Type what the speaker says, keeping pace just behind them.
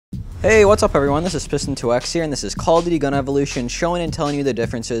Hey, what's up everyone? This is Piston2X here, and this is Call of Duty Gun Evolution, showing and telling you the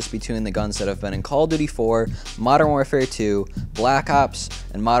differences between the guns that have been in Call of Duty 4, Modern Warfare 2, Black Ops,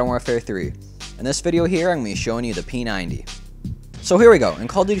 and Modern Warfare 3. In this video here, I'm going to be showing you the P90. So here we go. In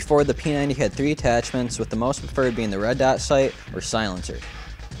Call of Duty 4, the P90 had 3 attachments, with the most preferred being the red dot sight or silencer.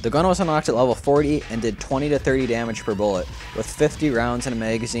 The gun was unlocked at level 40 and did 20 to 30 damage per bullet. With 50 rounds in a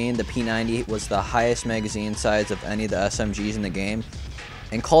magazine, the P90 was the highest magazine size of any of the SMGs in the game.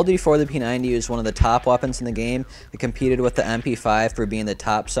 In Call of Duty 4, the P90 is one of the top weapons in the game. It competed with the MP5 for being the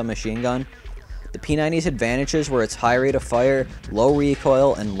top submachine gun. The P90's advantages were its high rate of fire, low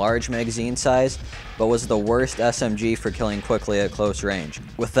recoil, and large magazine size, but was the worst SMG for killing quickly at close range,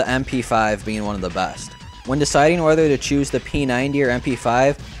 with the MP5 being one of the best. When deciding whether to choose the P90 or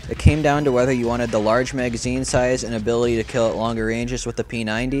MP5, it came down to whether you wanted the large magazine size and ability to kill at longer ranges with the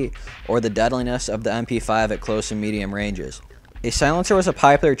P90, or the deadliness of the MP5 at close and medium ranges. A silencer was a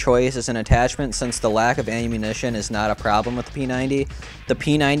popular choice as an attachment since the lack of ammunition is not a problem with the P90. The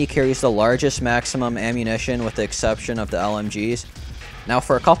P90 carries the largest maximum ammunition with the exception of the LMGs. Now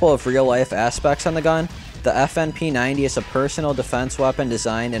for a couple of real life aspects on the gun, the FN P90 is a personal defense weapon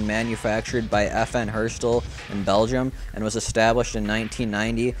designed and manufactured by FN Herstal in Belgium and was established in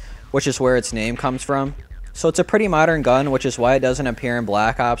 1990, which is where its name comes from. So it's a pretty modern gun, which is why it doesn't appear in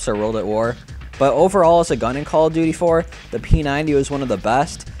Black Ops or World at War. But overall, as a gun in Call of Duty 4, the P90 was one of the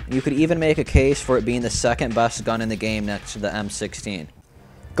best, and you could even make a case for it being the second best gun in the game next to the M16.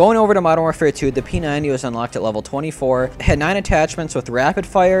 Going over to Modern Warfare 2, the P90 was unlocked at level 24. It had 9 attachments with rapid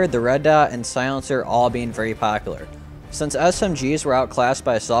fire, the red dot, and silencer all being very popular. Since SMGs were outclassed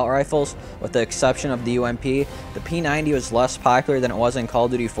by assault rifles, with the exception of the UMP, the P90 was less popular than it was in Call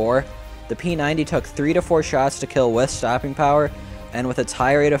of Duty 4. The P90 took 3 to 4 shots to kill with stopping power, and with its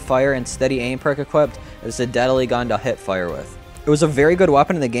high rate of fire and steady aim perk equipped, it is a deadly gun to hit fire with. It was a very good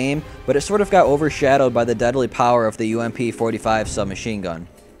weapon in the game, but it sort of got overshadowed by the deadly power of the UMP-45 submachine gun.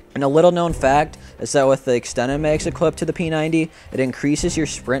 And a little known fact is that with the extended mags equipped to the P90, it increases your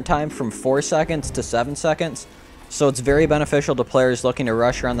sprint time from 4 seconds to 7 seconds, so it's very beneficial to players looking to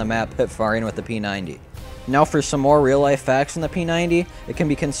rush around the map hip firing with the P90. Now for some more real life facts on the P90, it can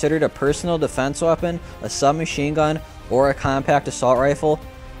be considered a personal defense weapon, a submachine gun, or a compact assault rifle.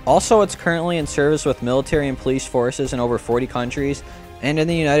 Also, it's currently in service with military and police forces in over 40 countries, and in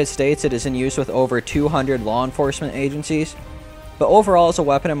the United States it is in use with over 200 law enforcement agencies. But overall, as a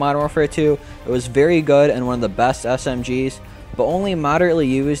weapon in Modern Warfare 2, it was very good and one of the best SMGs, but only moderately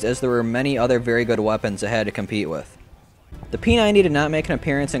used as there were many other very good weapons it had to compete with. The P90 did not make an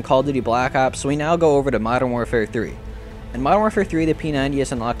appearance in Call of Duty Black Ops, so we now go over to Modern Warfare 3. In Modern Warfare 3, the P90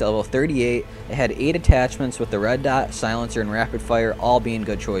 is unlocked at level 38. It had 8 attachments with the red dot, silencer, and rapid fire all being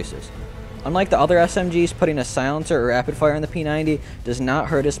good choices. Unlike the other SMGs, putting a silencer or rapid fire on the P90 does not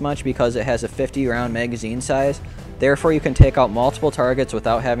hurt as much because it has a 50 round magazine size. Therefore, you can take out multiple targets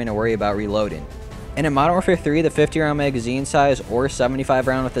without having to worry about reloading. And in Modern Warfare 3, the 50 round magazine size or 75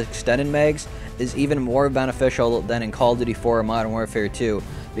 round with extended mags is even more beneficial than in Call of Duty 4 or Modern Warfare 2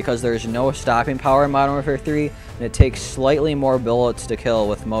 because there is no stopping power in Modern Warfare 3 and it takes slightly more bullets to kill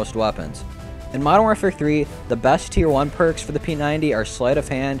with most weapons. In Modern Warfare 3, the best tier 1 perks for the P90 are Sleight of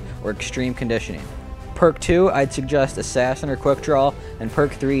Hand or Extreme Conditioning. Perk 2, I'd suggest Assassin or Quick Draw, and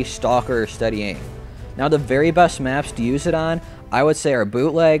Perk 3, Stalker or Steady Aim. Now the very best maps to use it on, I would say are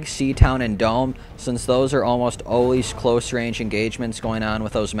Bootleg, Seatown, and Dome, since those are almost always close range engagements going on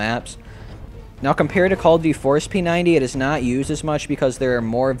with those maps. Now compared to Call of Duty 4's P90, it is not used as much because there are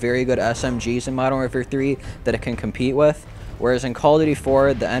more very good SMGs in Modern Warfare 3 that it can compete with, whereas in Call of Duty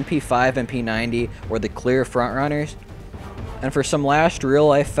 4, the MP5 and P90 were the clear frontrunners. And for some last real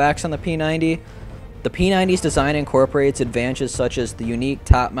life facts on the P90 's design incorporates advantages such as the unique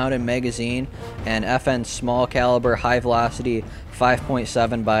top-mounted magazine and FN small caliber high velocity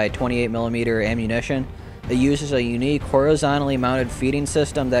 5.7 by 28mm ammunition. It uses a unique horizontally mounted feeding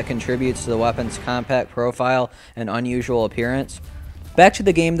system that contributes to the weapon's compact profile and unusual appearance. Back to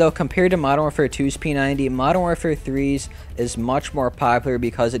the game though, compared to Modern Warfare 2's P90, Modern Warfare 3's is much more popular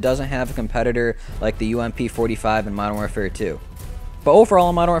because it doesn't have a competitor like the UMP-45 in Modern Warfare 2. But overall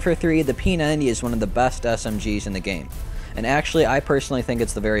in Modern Warfare 3, the P90 is one of the best SMGs in the game. And actually, I personally think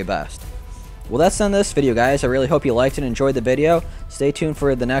it's the very best. Well, that's the end of this video, guys. I really hope you liked and enjoyed the video. Stay tuned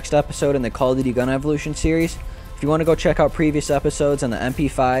for the next episode in the Call of Duty Gun Evolution series. If you want to go check out previous episodes on the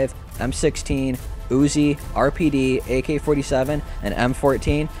MP5, M16, Uzi, RPD, AK-47, and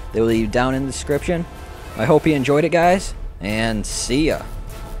M14, they will be down in the description. I hope you enjoyed it, guys, and see ya.